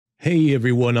Hey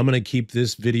everyone, I'm going to keep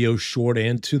this video short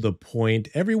and to the point.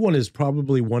 Everyone is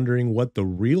probably wondering what the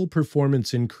real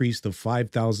performance increase the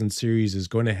 5000 series is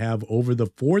going to have over the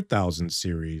 4000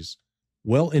 series.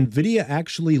 Well, NVIDIA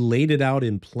actually laid it out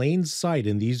in plain sight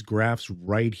in these graphs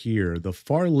right here. The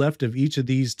far left of each of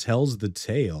these tells the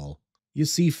tale. You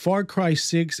see, Far Cry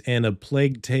 6 and A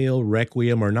Plague Tale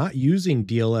Requiem are not using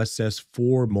DLSS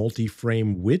 4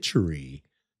 multi-frame witchery.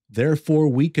 Therefore,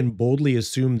 we can boldly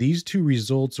assume these two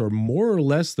results are more or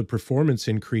less the performance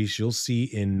increase you'll see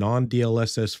in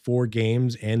non-DLSS 4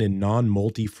 games and in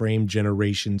non-multi-frame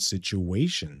generation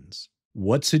situations.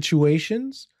 What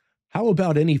situations? How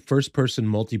about any first-person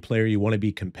multiplayer you want to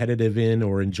be competitive in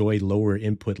or enjoy lower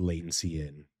input latency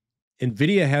in?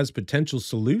 NVIDIA has potential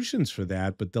solutions for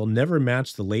that, but they'll never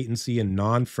match the latency in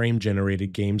non-frame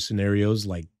generated game scenarios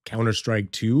like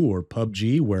Counter-Strike 2 or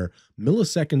PUBG, where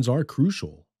milliseconds are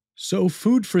crucial. So,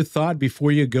 food for thought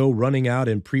before you go running out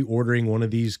and pre-ordering one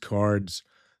of these cards.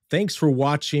 Thanks for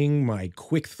watching my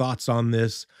quick thoughts on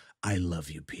this. I love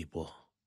you people.